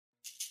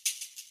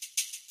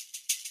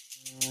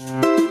The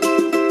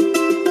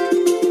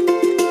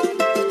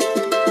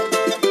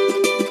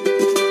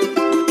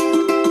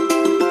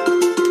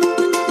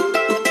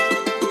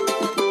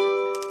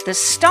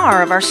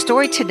star of our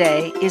story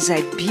today is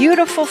a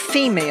beautiful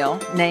female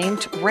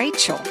named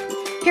Rachel.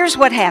 Here's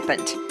what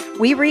happened.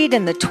 We read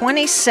in the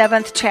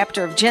 27th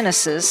chapter of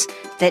Genesis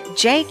that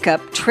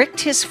Jacob tricked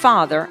his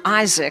father,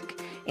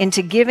 Isaac,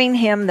 into giving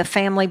him the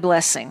family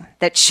blessing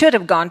that should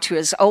have gone to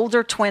his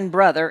older twin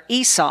brother,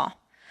 Esau.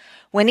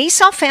 When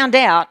Esau found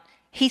out,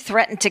 he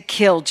threatened to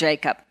kill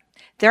Jacob.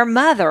 Their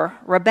mother,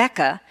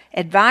 Rebekah,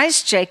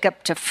 advised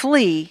Jacob to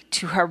flee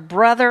to her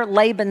brother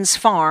Laban's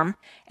farm,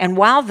 and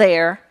while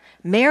there,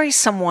 marry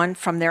someone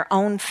from their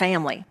own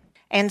family.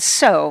 And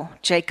so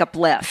Jacob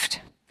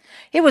left.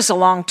 It was a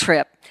long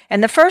trip,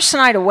 and the first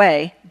night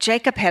away,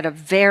 Jacob had a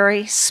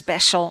very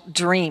special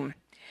dream.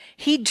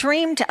 He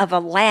dreamed of a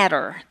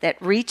ladder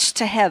that reached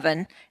to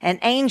heaven, and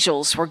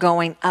angels were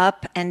going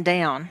up and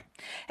down.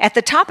 At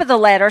the top of the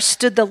ladder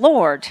stood the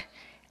Lord,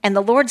 and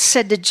the Lord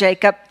said to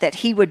Jacob that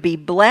he would be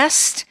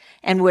blessed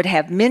and would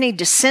have many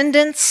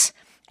descendants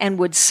and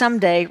would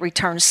someday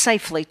return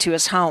safely to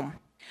his home.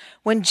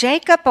 When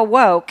Jacob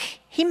awoke,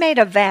 he made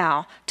a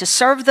vow to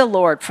serve the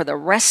Lord for the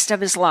rest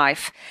of his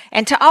life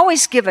and to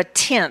always give a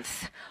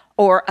tenth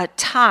or a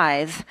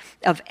tithe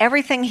of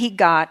everything he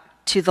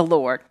got to the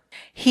Lord.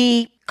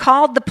 He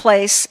called the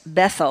place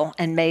Bethel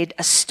and made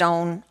a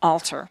stone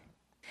altar.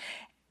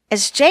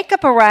 As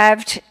Jacob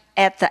arrived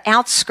at the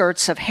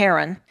outskirts of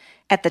Haran,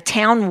 at the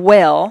town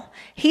well,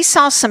 he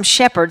saw some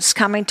shepherds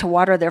coming to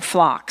water their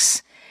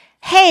flocks.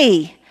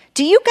 "Hey,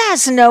 do you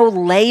guys know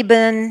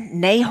Laban,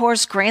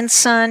 Nahor's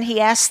grandson?" he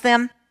asked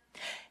them.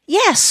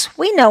 "Yes,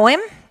 we know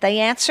him," they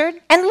answered.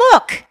 "And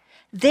look,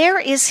 there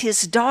is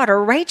his daughter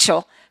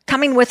Rachel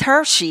coming with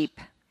her sheep."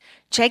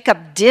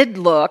 Jacob did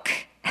look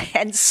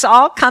and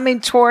saw coming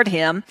toward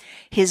him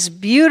his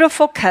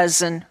beautiful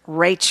cousin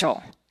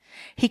Rachel.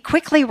 He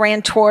quickly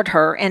ran toward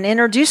her and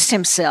introduced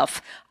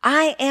himself.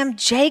 "I am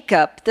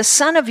Jacob, the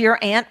son of your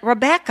aunt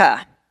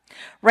Rebekah."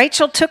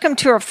 Rachel took him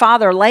to her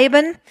father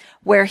Laban,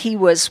 where he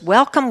was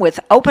welcomed with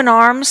open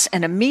arms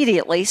and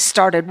immediately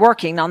started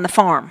working on the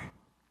farm.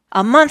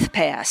 A month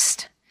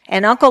passed,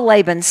 and Uncle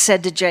Laban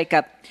said to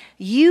Jacob,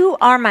 "You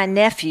are my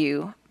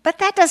nephew, but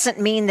that doesn't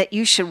mean that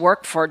you should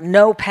work for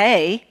no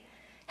pay.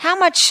 How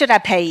much should I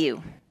pay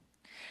you?"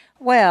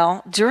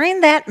 Well,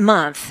 during that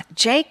month,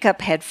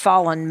 Jacob had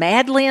fallen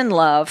madly in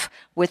love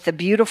with the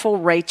beautiful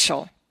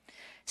Rachel.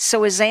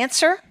 So his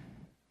answer?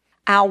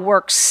 "I'll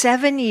work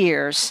 7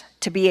 years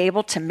to be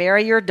able to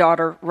marry your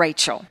daughter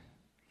Rachel."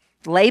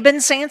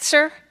 Laban's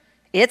answer?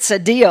 "It's a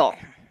deal."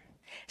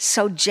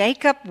 So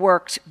Jacob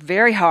worked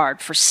very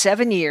hard for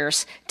 7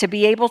 years to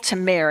be able to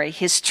marry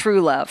his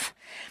true love.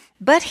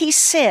 But he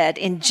said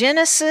in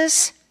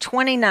Genesis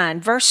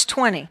 29, verse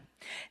 20,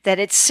 that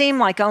it seemed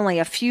like only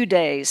a few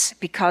days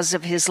because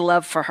of his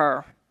love for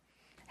her.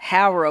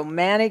 How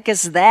romantic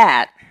is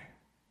that?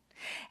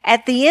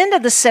 At the end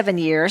of the 7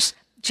 years,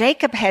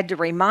 Jacob had to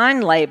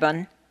remind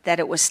Laban that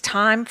it was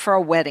time for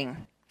a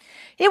wedding.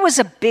 It was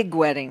a big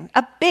wedding,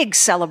 a big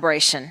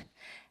celebration.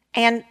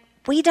 And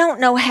we don't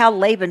know how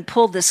Laban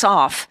pulled this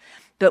off,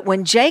 but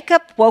when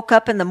Jacob woke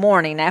up in the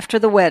morning after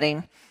the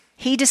wedding,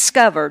 he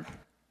discovered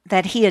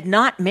that he had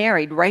not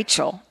married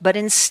Rachel, but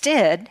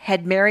instead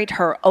had married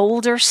her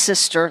older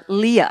sister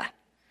Leah.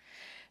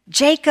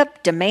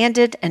 Jacob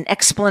demanded an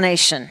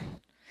explanation.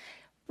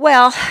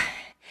 "Well,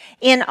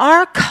 in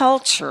our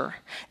culture,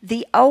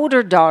 the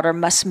older daughter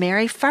must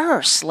marry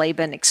first,"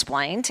 Laban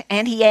explained,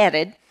 and he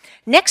added,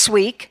 "Next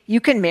week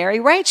you can marry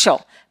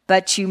Rachel,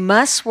 but you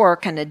must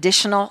work an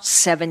additional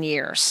 7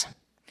 years.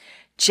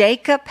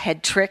 Jacob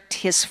had tricked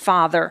his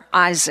father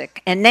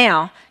Isaac, and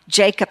now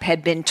Jacob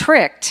had been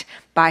tricked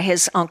by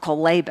his uncle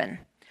Laban.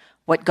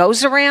 What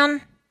goes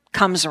around,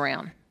 comes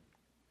around.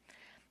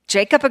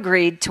 Jacob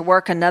agreed to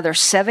work another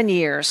 7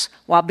 years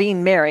while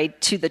being married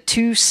to the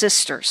two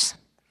sisters.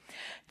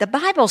 The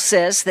Bible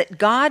says that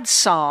God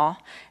saw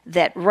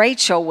that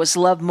Rachel was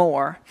loved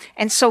more,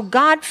 and so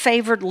God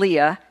favored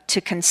Leah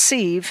to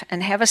conceive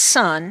and have a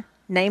son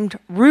named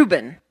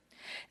Reuben,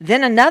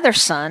 then another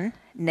son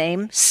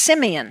named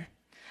Simeon,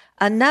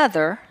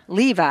 another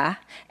Levi,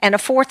 and a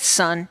fourth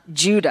son,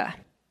 Judah.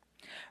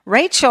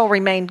 Rachel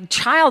remained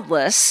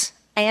childless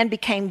and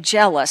became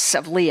jealous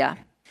of Leah.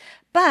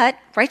 But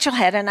Rachel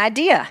had an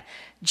idea.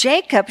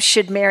 Jacob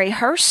should marry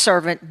her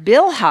servant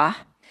Bilhah,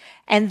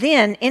 and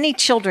then any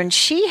children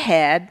she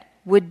had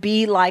would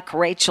be like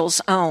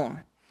Rachel's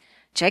own.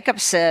 Jacob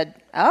said,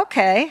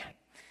 "Okay."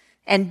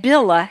 And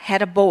Bilhah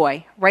had a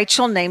boy.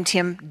 Rachel named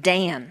him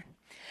Dan.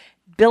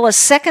 Bilhah's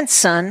second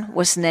son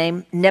was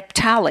named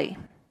Naphtali.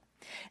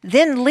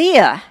 Then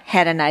Leah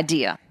had an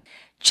idea.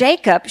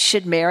 Jacob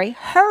should marry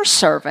her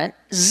servant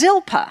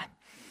Zilpah,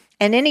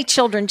 and any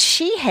children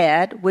she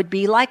had would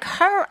be like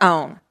her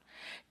own.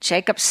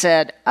 Jacob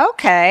said,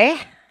 "Okay."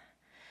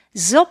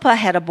 Zilpah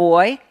had a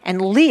boy, and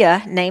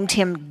Leah named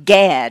him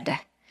Gad,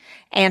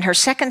 and her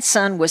second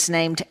son was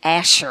named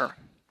Asher.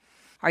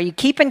 Are you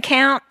keeping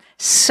count?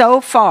 So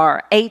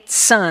far, 8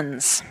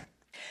 sons.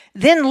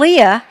 Then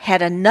Leah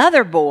had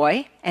another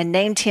boy and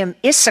named him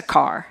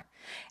Issachar.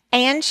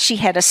 And she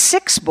had a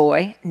sixth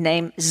boy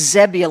named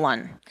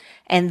Zebulun.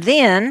 And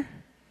then,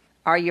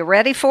 are you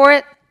ready for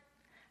it?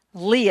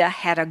 Leah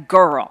had a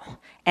girl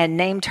and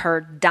named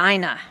her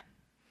Dinah.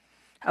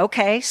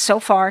 Okay, so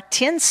far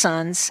 10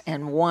 sons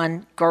and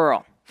 1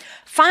 girl.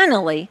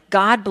 Finally,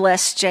 God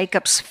blessed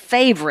Jacob's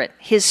favorite,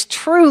 his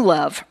true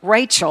love,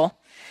 Rachel,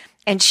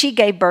 and she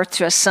gave birth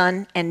to a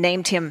son and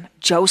named him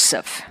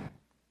Joseph.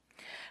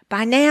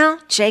 By now,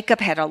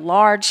 Jacob had a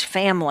large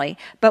family,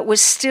 but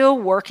was still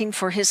working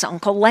for his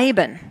uncle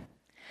Laban.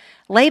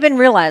 Laban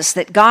realized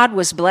that God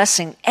was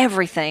blessing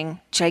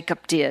everything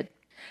Jacob did.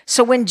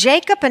 So when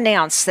Jacob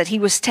announced that he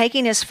was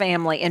taking his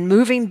family and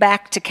moving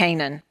back to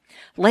Canaan,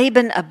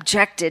 Laban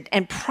objected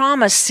and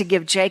promised to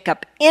give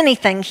Jacob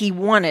anything he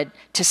wanted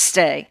to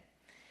stay.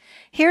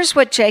 Here's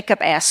what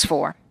Jacob asked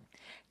for: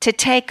 to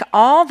take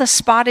all the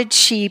spotted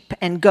sheep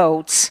and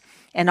goats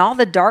and all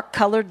the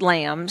dark-colored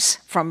lambs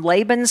from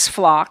Laban's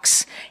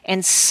flocks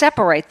and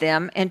separate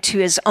them into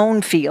his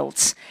own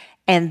fields,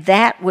 and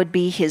that would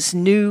be his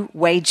new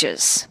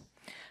wages.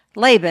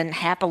 Laban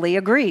happily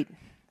agreed.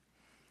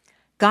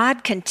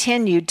 God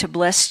continued to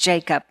bless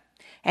Jacob,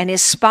 and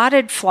his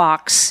spotted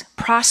flocks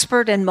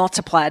prospered and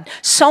multiplied,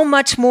 so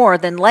much more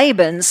than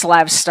Laban's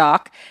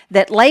livestock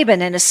that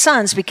Laban and his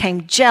sons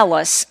became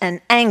jealous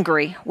and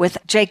angry with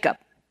Jacob.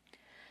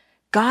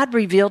 God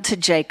revealed to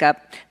Jacob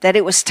that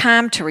it was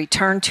time to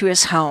return to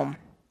his home.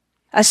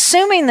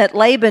 Assuming that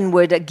Laban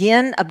would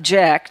again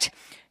object,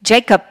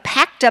 Jacob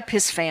packed up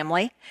his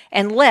family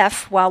and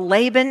left while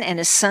Laban and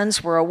his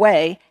sons were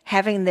away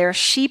having their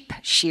sheep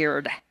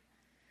sheared.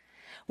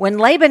 When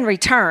Laban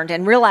returned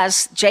and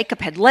realized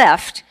Jacob had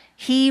left,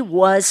 he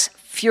was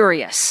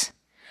furious.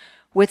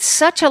 With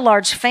such a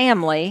large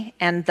family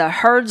and the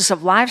herds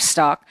of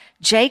livestock,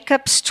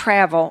 Jacob's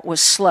travel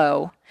was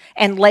slow,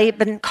 and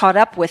Laban caught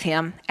up with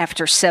him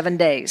after 7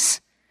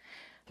 days.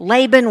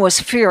 Laban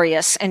was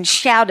furious and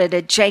shouted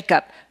at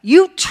Jacob,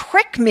 "You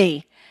tricked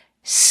me,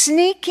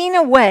 sneaking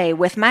away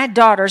with my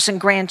daughters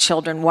and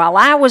grandchildren while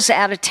I was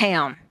out of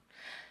town."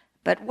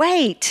 But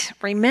wait,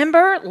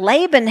 remember,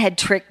 Laban had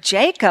tricked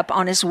Jacob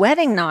on his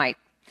wedding night.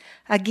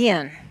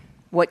 Again,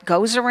 what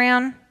goes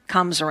around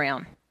comes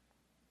around.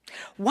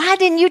 "Why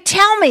didn't you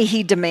tell me?"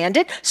 he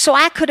demanded, "so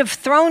I could have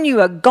thrown you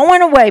a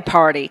going-away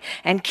party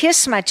and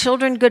kissed my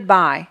children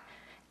goodbye.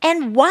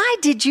 And why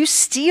did you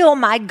steal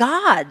my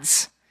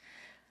gods?"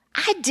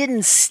 "I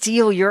didn't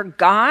steal your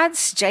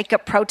gods,"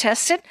 Jacob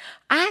protested.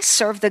 "I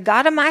serve the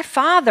God of my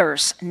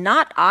fathers,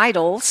 not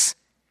idols."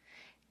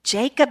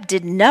 Jacob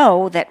didn't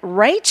know that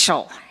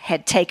Rachel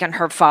had taken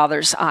her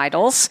father's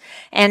idols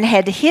and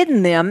had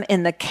hidden them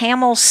in the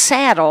camel's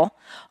saddle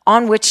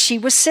on which she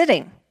was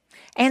sitting.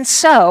 And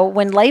so,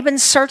 when Laban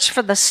searched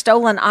for the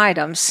stolen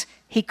items,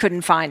 he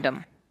couldn't find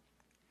them.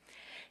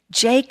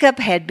 Jacob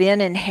had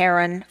been in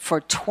Haran for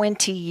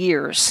 20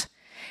 years.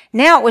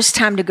 Now it was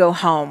time to go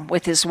home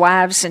with his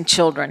wives and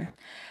children.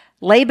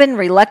 Laban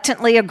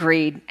reluctantly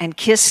agreed and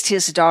kissed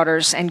his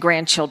daughters and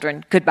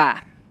grandchildren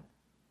goodbye.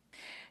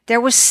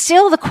 There was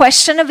still the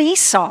question of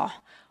Esau.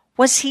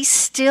 Was he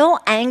still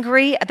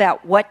angry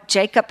about what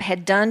Jacob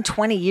had done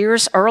 20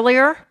 years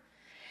earlier?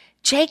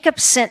 Jacob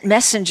sent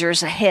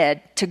messengers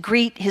ahead to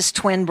greet his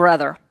twin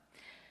brother.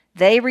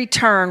 They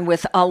returned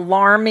with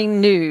alarming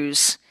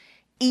news.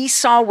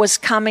 Esau was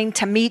coming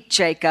to meet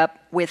Jacob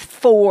with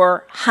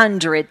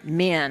 400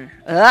 men.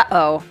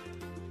 Uh-oh.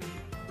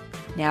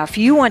 Now, if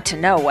you want to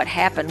know what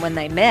happened when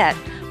they met,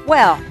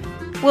 well,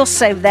 we'll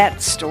save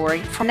that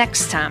story for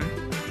next time.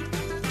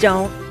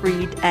 Don't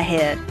read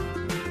ahead.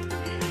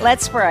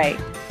 Let's pray.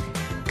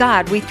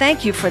 God, we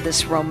thank you for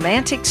this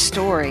romantic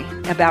story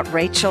about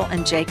Rachel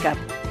and Jacob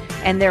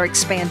and their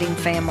expanding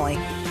family,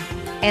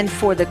 and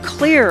for the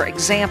clear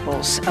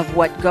examples of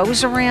what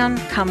goes around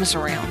comes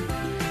around.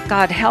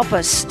 God, help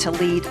us to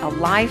lead a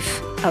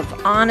life of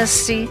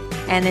honesty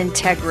and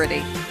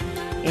integrity.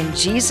 In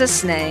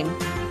Jesus' name,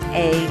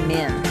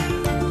 amen.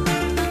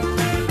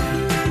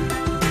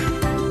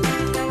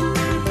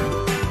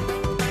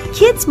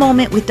 Kids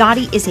Moment with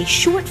Dottie is a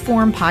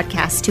short-form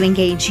podcast to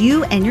engage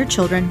you and your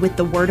children with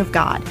the Word of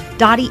God.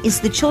 Dottie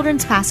is the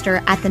children's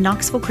pastor at the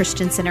Knoxville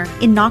Christian Center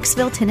in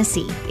Knoxville,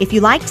 Tennessee. If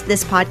you liked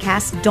this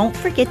podcast, don't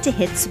forget to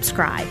hit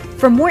subscribe.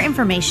 For more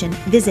information,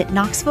 visit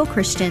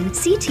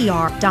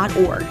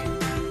knoxvillechristianctr.org.